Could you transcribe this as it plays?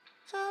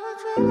I'm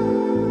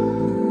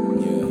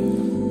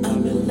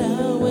in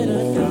love with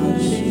a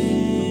Friday.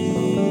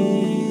 She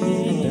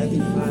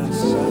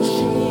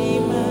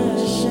my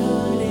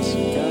shawty,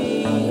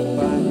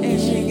 and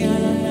she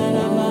got a lot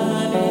of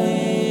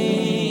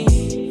money.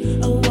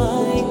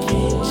 Why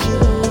can't you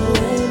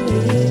let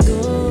me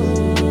go?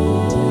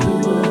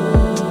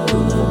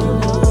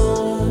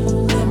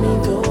 Let me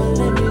go,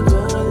 let me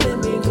go, let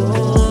me go.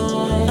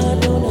 I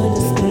don't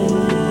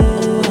understand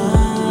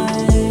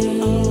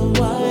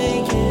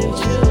why can't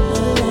you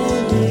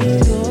let me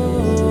go?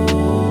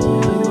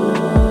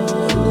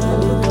 Let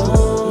me go,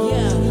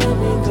 yeah, let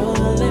me go,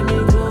 let me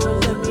go,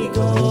 let me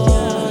go.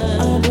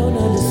 I don't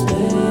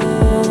understand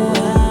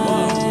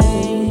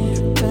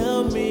why.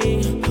 Tell me,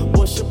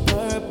 what's your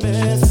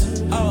purpose?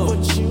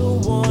 What you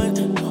want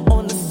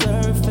on the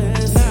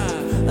surface?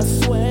 I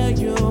swear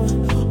you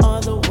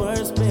are the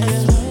worst,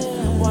 bitch.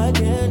 Why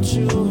can't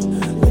you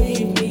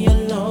leave me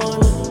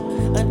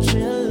alone? I'm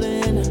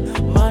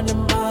chillin',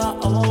 minding my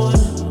own.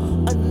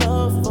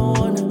 Enough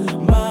on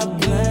my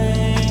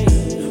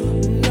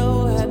plate.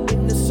 No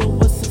happiness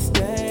over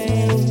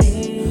sustain.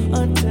 A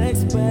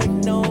text back,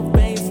 no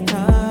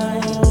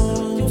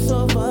FaceTime. You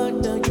so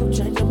fucked up, you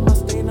changing my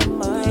state of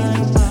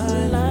mind.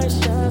 Light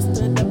shots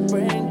to the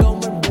brain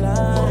going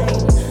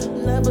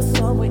blind. Never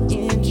saw it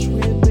in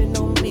tripping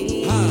on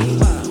me.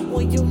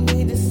 When you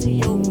need to see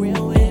your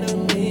real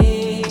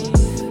enemy.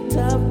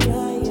 Top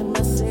guy in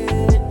my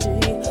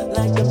city,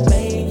 like the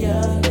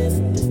mayor. This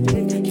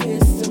dick,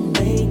 kiss and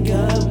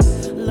makeup.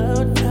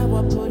 Love how I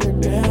put it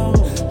down.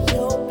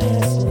 Your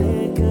past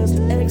niggas,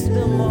 ex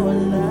them more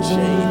alive.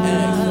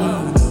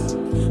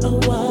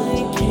 Why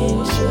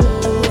can't you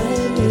let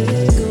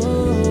me go?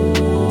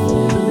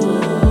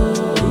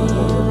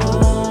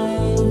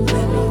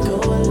 Let me go,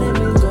 let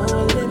me go,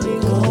 let me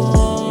go.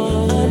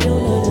 I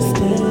don't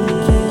understand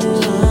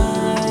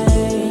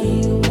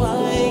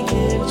why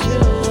can't you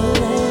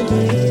let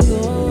me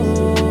go?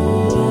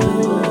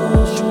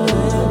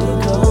 Let me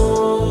go,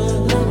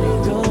 let me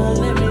go,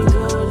 let me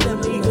go, let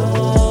me go.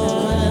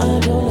 I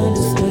don't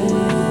understand,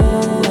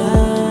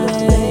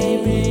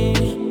 baby.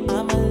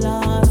 I'm a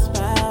lost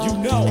pal. You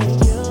know. And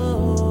you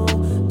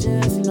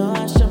just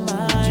lost your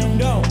mind. You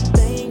know.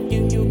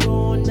 Thinking you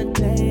gonna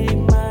take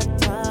my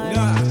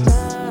time.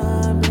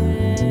 Nah,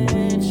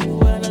 bitch, you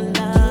out of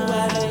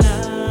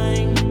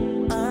line.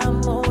 I'm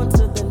on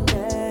to the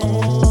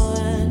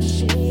next.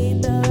 She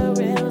the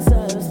real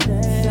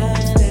substance.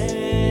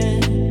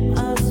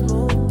 I'm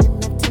smooth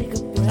and I take a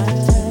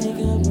breath.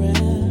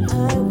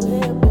 I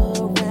whip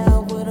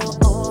around with her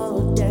all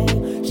day.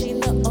 She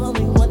the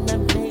only one that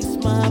makes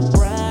my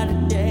brighter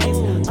days.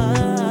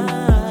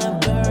 I'm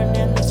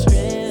burning the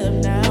strip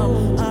now.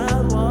 I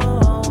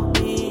won't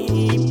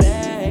be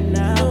back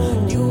now.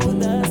 You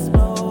the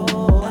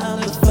smoke, I'm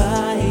the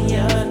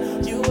fire.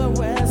 You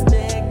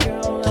arrested,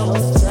 girl, I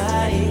was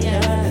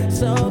tired.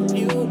 So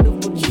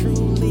beautiful,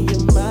 truly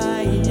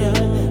admire.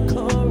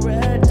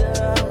 Correct,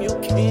 I'm your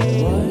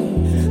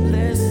king.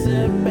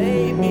 Listen,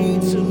 baby,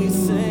 to me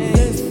sing.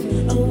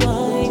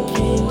 Why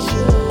can't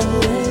you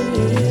let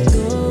me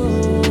go?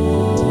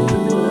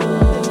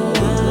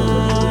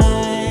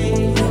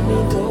 Let me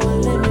go,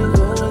 let me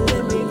go,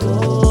 let me go.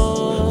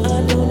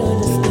 I don't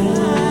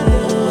understand.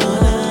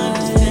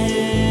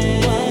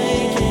 Why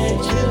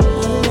can't you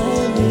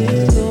let me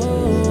go?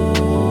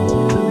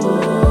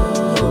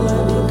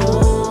 Let me go,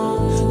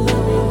 let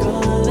me go,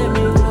 let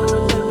me go,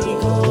 let me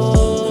go.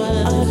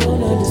 I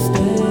don't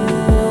understand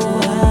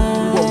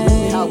What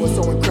we had was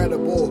so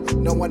incredible.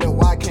 No wonder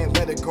why I can't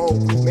let it go.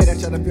 Made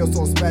each other feel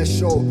so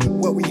special.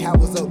 What we had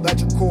was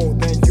electrical.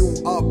 Then you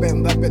up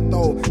and left it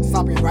though.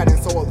 Stop me writing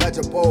so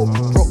illegible.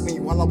 Broke me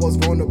while I was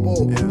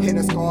vulnerable.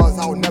 Hidden scars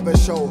I'll never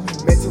show.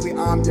 Mentally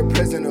I'm your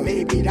prisoner.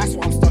 Maybe that's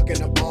why I'm stuck in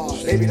the bar.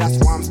 Maybe that's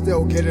why I'm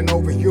still getting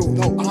over you.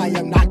 Though I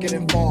am not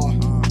getting far.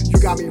 You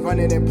got me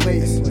running in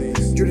place.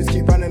 You just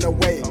keep running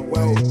away.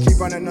 Well, keep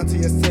running until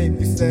you're safe.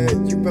 You said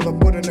you feel a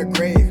foot in the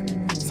grave.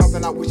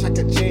 Something I wish I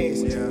could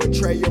change.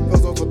 Betray your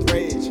puzzles with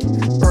rage.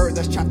 Bird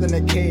that's trapped in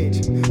a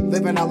cage.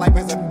 Living our life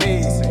as a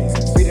phase.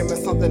 Freedom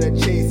is something to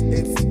chase.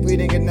 It's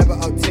fleeting and never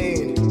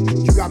obtained.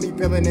 You got me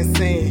feeling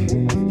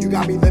insane. You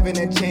got me living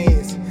in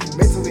chains.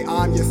 Mentally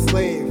I'm your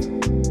slave.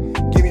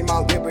 Give me my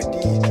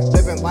liberty.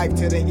 Living life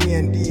to the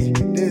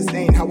END. This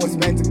ain't how it's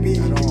meant to be.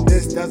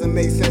 This doesn't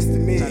make sense to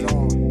me.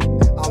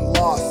 I'm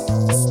lost.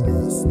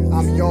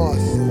 I'm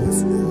yours.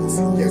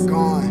 You're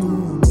gone.